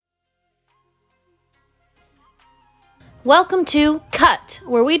Welcome to Cut,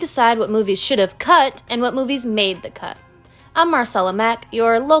 where we decide what movies should have cut and what movies made the cut. I'm Marcella Mack,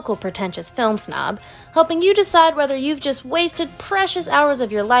 your local pretentious film snob, helping you decide whether you've just wasted precious hours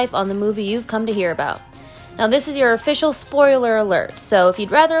of your life on the movie you've come to hear about. Now, this is your official spoiler alert, so if you'd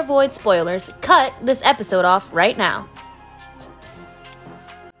rather avoid spoilers, cut this episode off right now.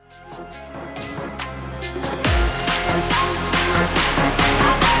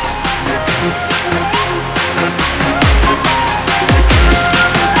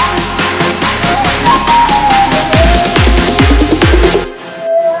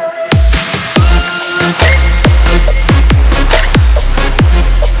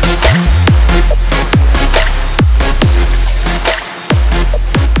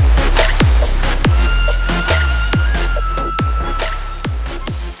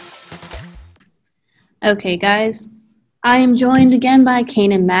 Okay, guys, I am joined again by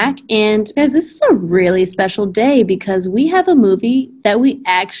Kane and Mac, and guys, this is a really special day because we have a movie that we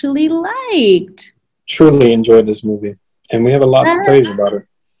actually liked. Truly enjoyed this movie, and we have a lot to praise about it.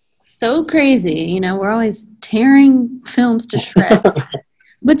 So crazy, we're always tearing films to shreds.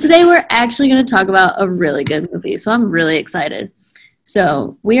 But today we're actually going to talk about a really good movie, so I'm really excited.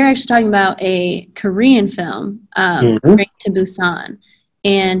 So we are actually talking about a Korean film, Train to Busan.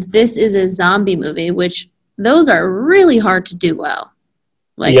 And this is a zombie movie, which those are really hard to do well.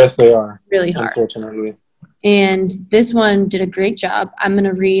 Yes, they are. Really hard. Unfortunately. And this one did a great job. I'm going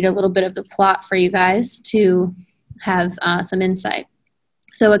to read a little bit of the plot for you guys to have some insight.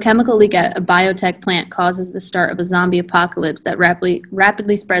 So a chemical leak at a biotech plant causes the start of a zombie apocalypse that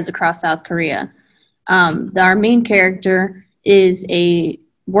rapidly spreads across South Korea. Our main character is a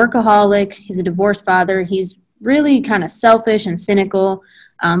workaholic. He's a divorced father. He's really kind of selfish and cynical,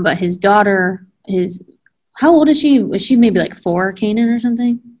 but his daughter, how old is she? Was she maybe like 4, Kanan, or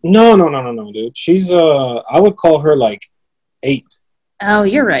something? No, dude. She's, I would call her like 8. Oh,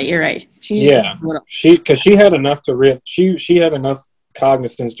 you're right. She's little. Because she had enough she had enough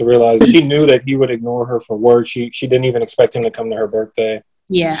cognizance to realize that she knew that he would ignore her for work. She didn't even expect him to come to her birthday.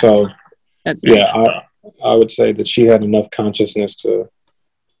 Yeah. So, that's right. Yeah, I would say that she had enough consciousness to,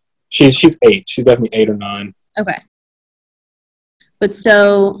 she's 8. She's definitely 8 or 9. Okay. But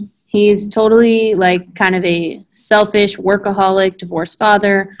so he's totally like kind of a selfish workaholic, divorced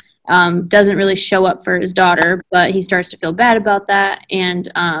father, doesn't really show up for his daughter, but he starts to feel bad about that. And,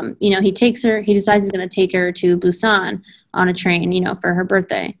 he decides he's going to take her to Busan on a train, for her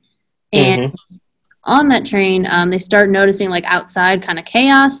birthday. And on that train, they start noticing like outside kind of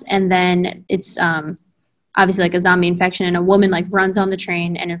chaos. And then it's obviously like a zombie infection, and a woman like runs on the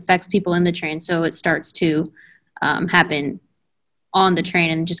train and infects people in the train. So it starts to happen on the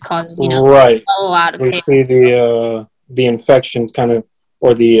train and just causes, a lot of chaos. We see the infection kind of,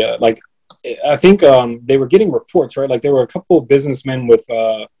 or the, I think they were getting reports, right? Like there were a couple of businessmen with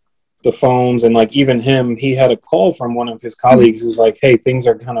the phones, and like even him, he had a call from one of his colleagues who's like, hey, things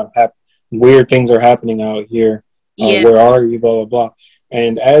are kind of weird things are happening out here. Where are you? Blah, blah, blah.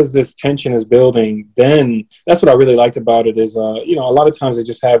 And as this tension is building, then that's what I really liked about it is, a lot of times they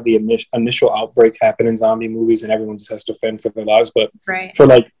just have the initial outbreak happen in zombie movies and everyone just has to fend for their lives. But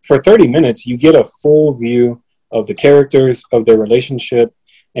for 30 minutes, you get a full view of the characters, of their relationship.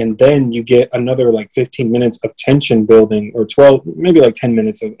 And then you get another like 15 minutes of tension building, or 12, maybe like 10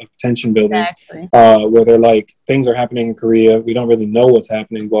 minutes of tension building, exactly. Where they're like, things are happening in Korea. We don't really know what's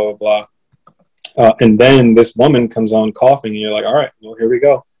happening, blah, blah, blah. And then this woman comes on coughing, and you're like, all right, well, here we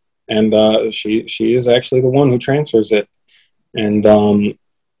go. And she is actually the one who transfers it. And,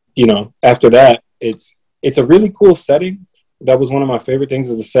 after that, it's a really cool setting. That was one of my favorite things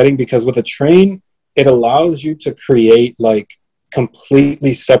is the setting, because with a train, it allows you to create like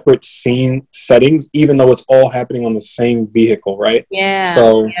completely separate scene settings, even though it's all happening on the same vehicle, right? Yeah.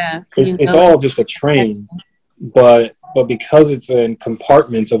 So it's all just a train, but because it's in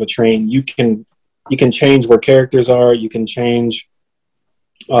compartments of a train, you can change where characters are. You can change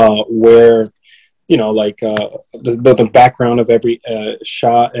where, the background of every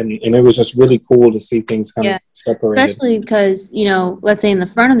shot. And it was just really cool to see things kind of separated. Especially because, let's say in the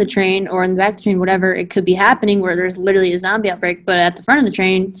front of the train or in the back of the train, whatever, it could be happening where there's literally a zombie outbreak. But at the front of the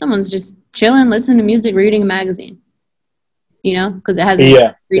train, someone's just chilling, listening to music, reading a magazine, because it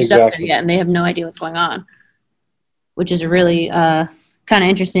hasn't reached up there yet and they have no idea what's going on, which is a really kind of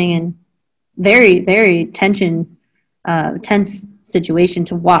interesting and very, very tense situation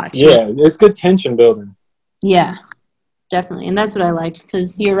to watch. Yeah, it's good tension building. Yeah, definitely. And that's what I liked,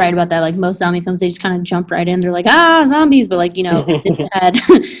 because you're right about that. Like, most zombie films, they just kind of jump right in. They're like, zombies. But, like, you know,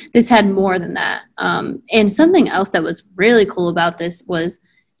 this had more than that. And something else that was really cool about this was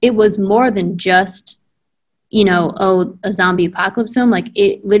it was more than just a zombie apocalypse film. Like,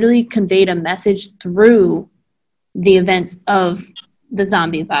 it literally conveyed a message through the events of the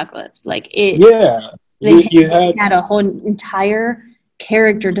zombie apocalypse. Like, Yeah, they you had had a whole entire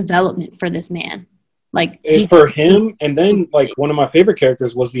character development for this man. Like, for him, and then like one of my favorite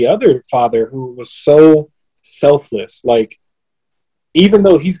characters was the other father who was so selfless. Like, even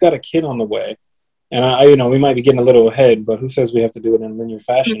though he's got a kid on the way, and we might be getting a little ahead, but who says we have to do it in linear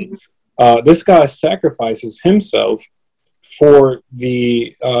fashion? This guy sacrifices himself for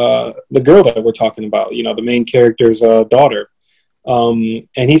the girl that we're talking about, the main character's daughter, and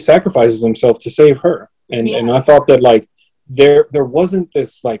he sacrifices himself to save her. And I thought that, like, there wasn't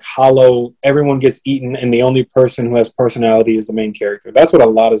this like hollow, everyone gets eaten and the only person who has personality is the main character. That's what a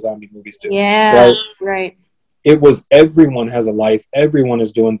lot of zombie movies do. Yeah, right. It was everyone has a life, everyone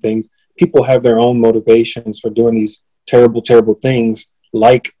is doing things, people have their own motivations for doing these terrible, terrible things,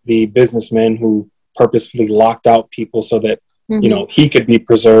 like the businessman who purposefully locked out people so that he could be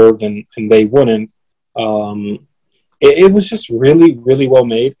preserved and they wouldn't. It was just really, really well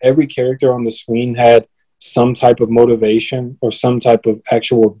made. Every character on the screen had some type of motivation or some type of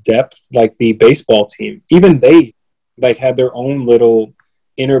actual depth. Like the baseball team, even they like had their own little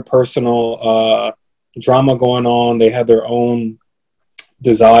interpersonal drama going on. They had their own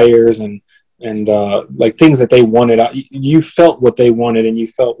desires and like things that they wanted. You felt what they wanted, and you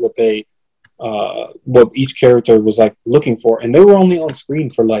felt what each character was like looking for, and they were only on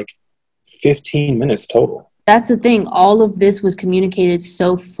screen for like 15 minutes total. That's the thing. All of this was communicated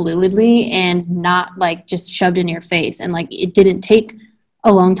so fluidly and not like just shoved in your face. And like, it didn't take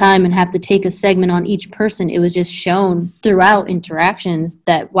a long time and have to take a segment on each person. It was just shown throughout interactions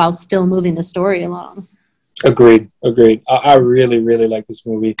that while still moving the story along. Agreed. I really, really like this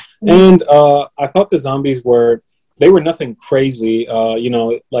movie. And I thought the zombies were nothing crazy.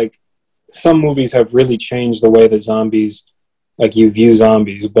 Like some movies have really changed the way the zombies, like you view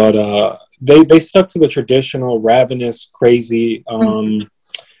zombies, but they stuck to the traditional ravenous, crazy,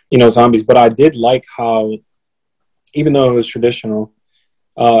 zombies. But I did like how, even though it was traditional,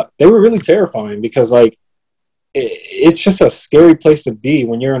 they were really terrifying because, like, it's just a scary place to be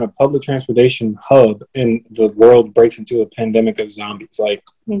when you're in a public transportation hub and the world breaks into a pandemic of zombies. Like,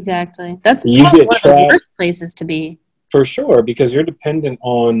 exactly, that's you get one of the worst places to be, for sure, because you're dependent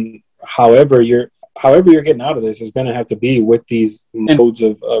on however you're getting out of this is going to have to be with these modes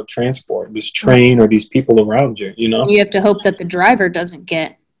of transport, this train or these people around you. You have to hope that the driver doesn't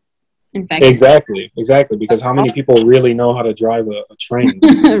get infected. Exactly, because how many people really know how to drive a train?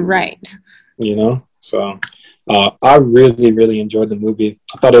 Right. So I really, really enjoyed the movie.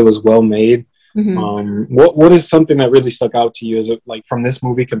 I thought it was well made. What is something that really stuck out to you, is it like from this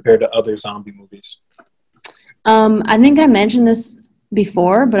movie compared to other zombie movies? I think I mentioned this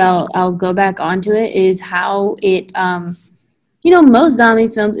before, but I'll go back onto it, is how it most zombie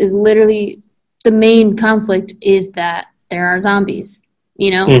films is literally the main conflict is that there are zombies.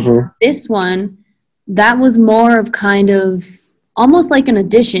 This one, that was more of kind of almost like an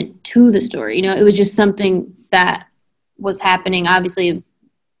addition to the story. It was just something that was happening, obviously,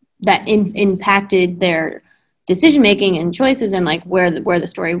 that impacted their decision making and choices and like where the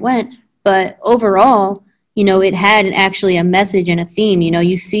story went. But overall, it had actually a message and a theme.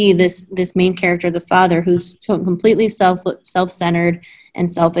 You see this main character, the father, who's completely self-centered and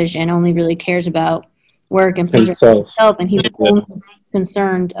selfish and only really cares about work and preserving himself, and he's only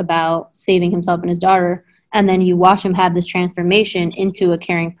concerned about saving himself and his daughter. And then you watch him have this transformation into a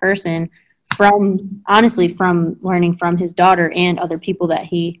caring person from learning from his daughter and other people that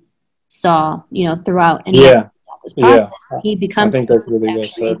he saw, throughout. And this process, he becomes, I think that's really well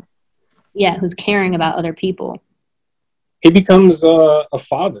said. Yeah, who's caring about other people. He becomes a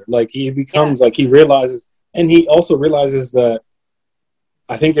father. Like, he becomes like, he realizes, and he also realizes that,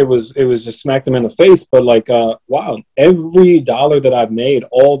 I think it was just smacked him in the face, but like, wow, every dollar that I've made,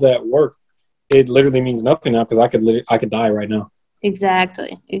 all that work, it literally means nothing now because I could die right now.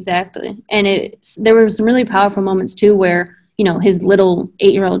 Exactly. And there were some really powerful moments too where, his little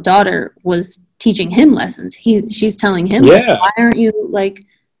 8-year-old daughter was teaching him lessons. She's telling him, why aren't you like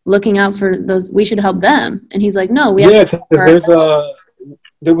looking out for those? We should help them. And he's like, no, we have to. Because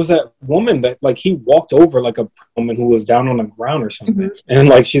there was that woman that, like, he walked over, like a woman who was down on the ground or something. And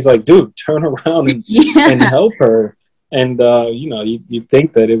like, she's like, dude, turn around and help her. And, you'd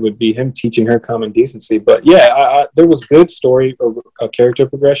think that it would be him teaching her common decency. But yeah, there was good story or character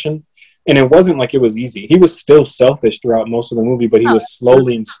progression. And it wasn't like it was easy. He was still selfish throughout most of the movie, but he was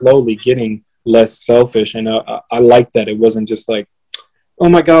slowly getting less selfish. And I liked that. It wasn't just like, oh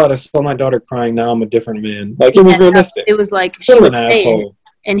my God, I saw my daughter crying, now I'm a different man. Like, it was realistic. It was like, still an asshole.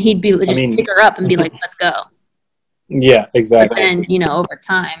 And he'd be pick her up and be like, let's go. Yeah, But exactly. then, over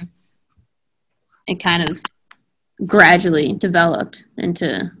time, it kind of gradually developed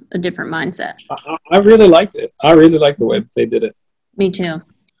into a different mindset. I really liked it. I really liked the way they did it. Me too.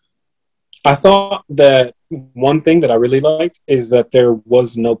 I thought that one thing that I really liked is that there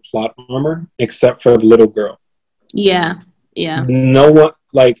was no plot armor except for the little girl. Yeah. Yeah. No one,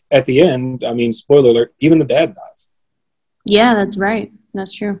 like at the end, I mean, spoiler alert, even the dad dies. Yeah, that's right.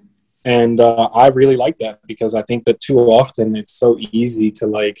 That's true. And I really like that because I think that too often it's so easy to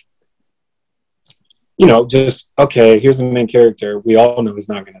like, just, okay, here's the main character. We all know he's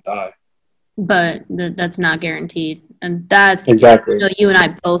not going to die. But that's not guaranteed. And that's, Exactly. you and I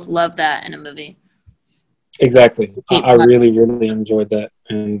both love that in a movie. Exactly. Hate I really, really enjoyed that.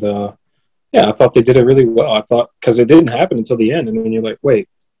 And yeah, I thought they did it really well. I thought, because it didn't happen until the end. And then you're like, wait,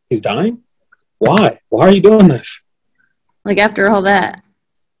 he's dying? Why? Why are you doing this? like after all that.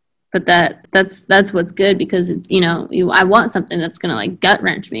 But that's what's good because I want something that's gonna like gut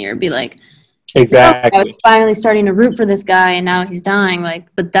wrench me or be like, no, I Exactly. was finally starting to root for this guy and now he's dying. Like,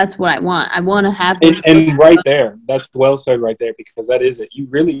 but that's what I want. I want to have those. And right there, that's well said right there because that is it. You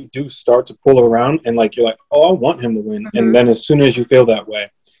really do start to pull around and like you're like, oh, I want him to win. And then as soon as you feel that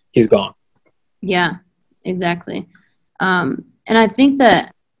way, he's gone. Yeah, exactly. And I think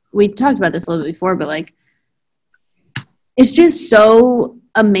that we talked about this a little bit before, but like, it's just so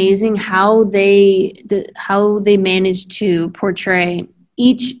amazing how they managed to portray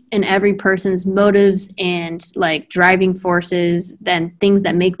each and every person's motives and like driving forces, then things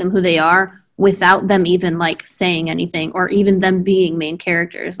that make them who they are without them even like saying anything or even them being main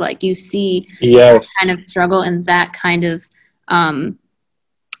characters. Like you see that Yes. kind of struggle and that kind of um,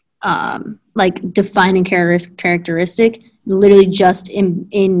 like defining characteristic literally just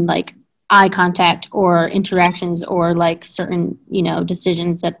in like eye contact or interactions or like certain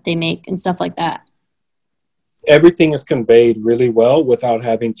decisions that they make and stuff like that. Everything is conveyed really well without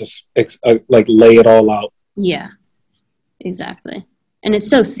having to like lay it all out. Yeah, exactly. And it's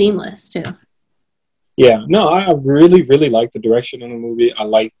so seamless too. Yeah, no, I really, really like the direction in the movie. I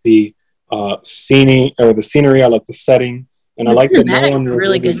like the scenery. I like the setting, and I The like that no cinematics one were was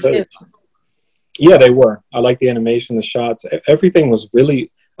really really good too. safe. Yeah, they were. I like the animation, the shots. Everything was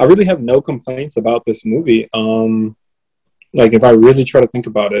really. I really have no complaints about this movie. Like if I really try to think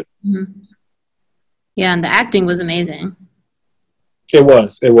about it, Mm-hmm. Yeah, and the acting was amazing. it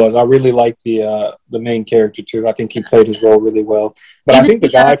was. It was. I really liked the main character too. I think he played his role really well. But I Even think the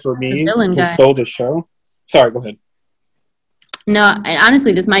guy for the me villain who guy. stole the show. Sorry, go ahead. No,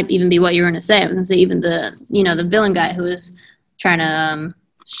 honestly, this might even be what you were going to say. I was going to say even the villain guy who was trying to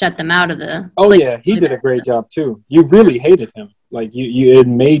shut them out of the Oh place. yeah, he did a great job too. You really hated him. Like it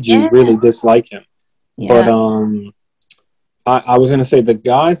made you Yeah, really dislike him. But yeah. I was gonna say the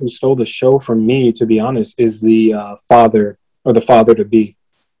guy who stole the show from me, to be honest, is the father or the father to be,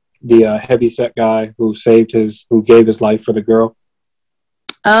 the heavy set guy who gave his life for the girl.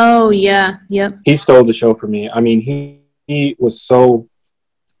 Oh yeah, yep. He stole the show from me. I mean, he was so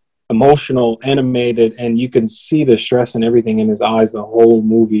emotional, animated, and you can see the stress and everything in his eyes the whole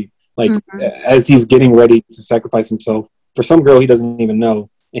movie. Like Mm-hmm. as he's getting ready to sacrifice himself for some girl he doesn't even know,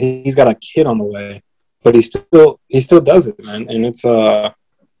 and he's got a kid on the way, but he still does it, man. And it's I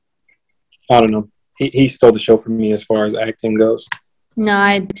don't know. He stole the show from me as far as acting goes. No,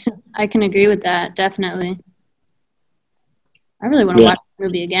 I can agree with that definitely. I really want to Yeah, watch the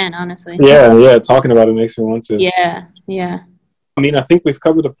movie again, honestly. yeah, yeah. Talking about it makes me want to. Yeah, yeah. I mean, I think we've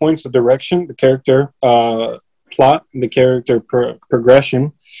covered the points: the direction, the character plot, the character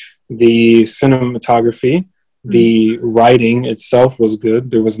progression, the cinematography, Mm-hmm. the writing itself was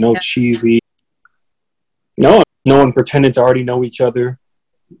good. There was no Yeah. cheesy. No one pretended to already know each other.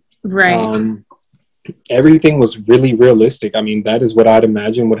 Right. Um, Everything was really realistic. I mean, that is what I'd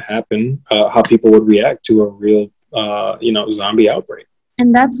imagine would happen. How people would react to a real, zombie outbreak.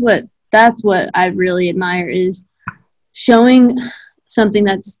 And that's what I really admire is showing something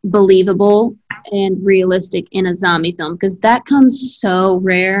that's believable and realistic in a zombie film because that comes so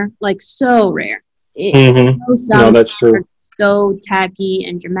rare, like so rare. Mm-hmm. Most No, zombies that's are true. so tacky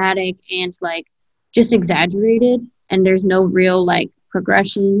and dramatic and like just exaggerated, and there's no real like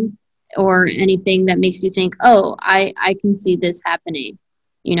progression or anything that makes you think, oh, I can see this happening,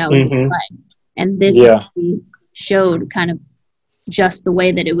 in real Mm-hmm. life. And this Yeah. movie showed kind of just the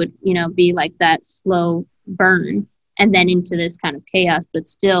way that it would, be like that slow burn and then into this kind of chaos, but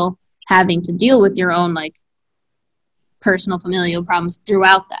still having to deal with your own like personal familial problems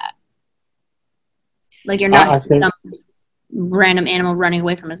throughout that. Like you're not I just think some random animal running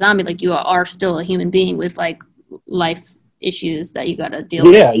away from a zombie. Like you are still a human being with like life issues that you got to deal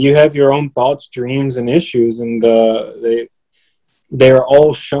with. Yeah, you have your own thoughts, dreams, and issues, and they are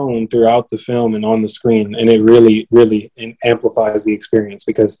all shown throughout the film and on the screen, and it really, really amplifies the experience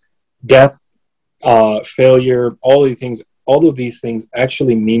because death, failure, all of these things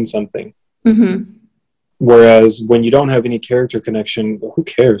actually mean something. Mm-hmm. Whereas when you don't have any character connection, well, who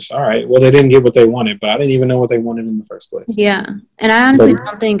cares? All right, well, they didn't get what they wanted, but I didn't even know what they wanted in the first place. Yeah, and I honestly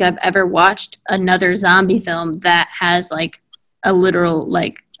don't think I've ever watched another zombie film that has like a literal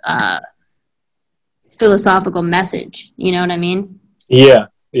like philosophical message. You know what I mean? Yeah,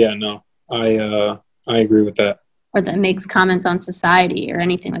 no, I agree with that. Or that makes comments on society or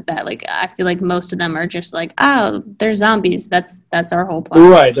anything like that. Like I feel like most of them are just like, oh, they're zombies. That's our whole plot.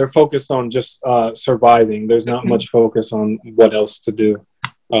 Right, they're focused on just surviving. There's not much focus on what else to do.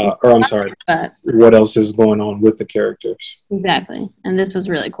 What else is going on with the characters. Exactly. And this was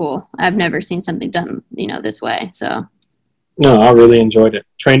really cool. I've never seen something done, this way. So. No, I really enjoyed it.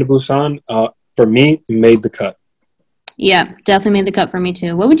 Train to Busan, for me, made the cut. Yeah, definitely made the cut for me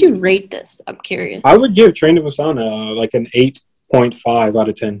too. What would you rate this? I'm curious. I would give Train to Busan like an 8.5 out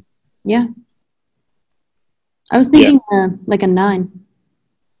of 10. Yeah. I was thinking like a 9.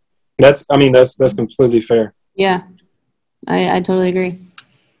 That's completely fair. Yeah, I totally agree.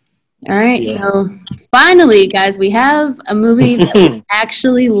 All right, so finally, guys, we have a movie that we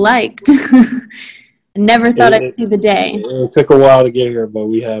actually liked. Never thought I'd see the day. It took a while to get here, but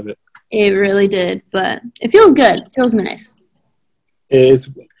we have it. It really did, but it feels good. It feels nice.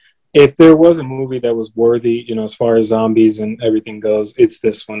 If there was a movie that was worthy, as far as zombies and everything goes, it's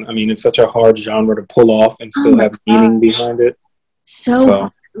this one. I mean, it's such a hard genre to pull off and still have meaning behind it. So,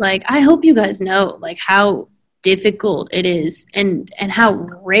 I hope you guys know, how difficult it is and how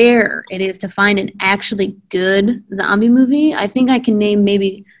rare it is to find an actually good zombie movie. I think I can name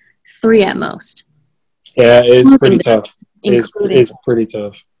maybe 3 at most. Yeah, it's pretty tough. It's pretty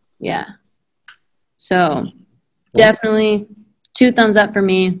tough. Yeah. So, definitely 2 thumbs up for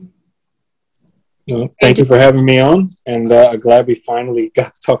me. Well, thank you for having me on, and I'm glad we finally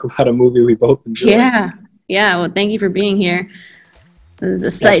got to talk about a movie we both enjoyed. Yeah. Well, thank you for being here. It was a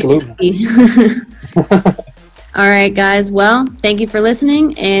sight to see. All right, guys. Well, thank you for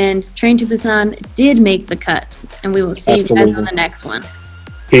listening, and Train to Busan did make the cut, and we will see you guys on the next one.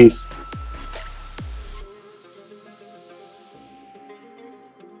 Peace.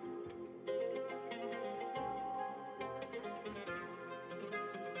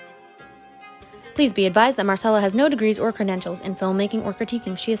 Please be advised that Marcella has no degrees or credentials in filmmaking or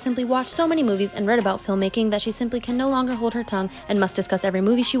critiquing. She has simply watched so many movies and read about filmmaking that she simply can no longer hold her tongue and must discuss every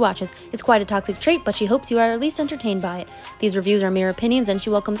movie she watches. It's quite a toxic trait, but she hopes you are at least entertained by it. These reviews are mere opinions, and she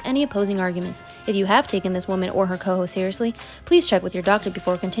welcomes any opposing arguments. If you have taken this woman or her co-host seriously, please check with your doctor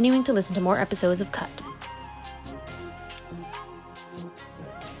before continuing to listen to more episodes of Cut.